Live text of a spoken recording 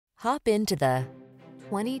Hop into the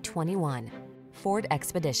 2021 Ford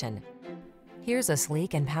Expedition. Here's a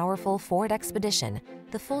sleek and powerful Ford Expedition,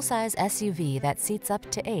 the full-size SUV that seats up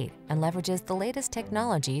to 8 and leverages the latest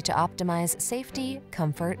technology to optimize safety,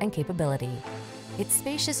 comfort, and capability. Its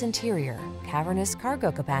spacious interior, cavernous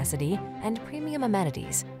cargo capacity, and premium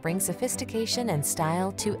amenities bring sophistication and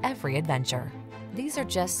style to every adventure. These are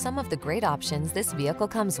just some of the great options this vehicle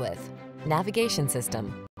comes with: navigation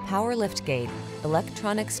system, power liftgate,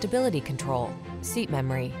 electronic stability control, seat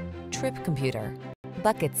memory, trip computer,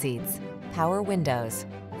 bucket seats, power windows,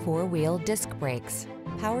 4-wheel disc brakes,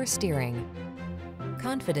 power steering.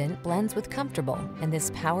 Confident blends with comfortable in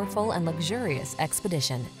this powerful and luxurious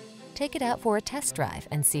Expedition. Take it out for a test drive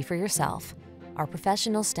and see for yourself. Our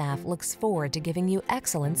professional staff looks forward to giving you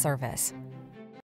excellent service.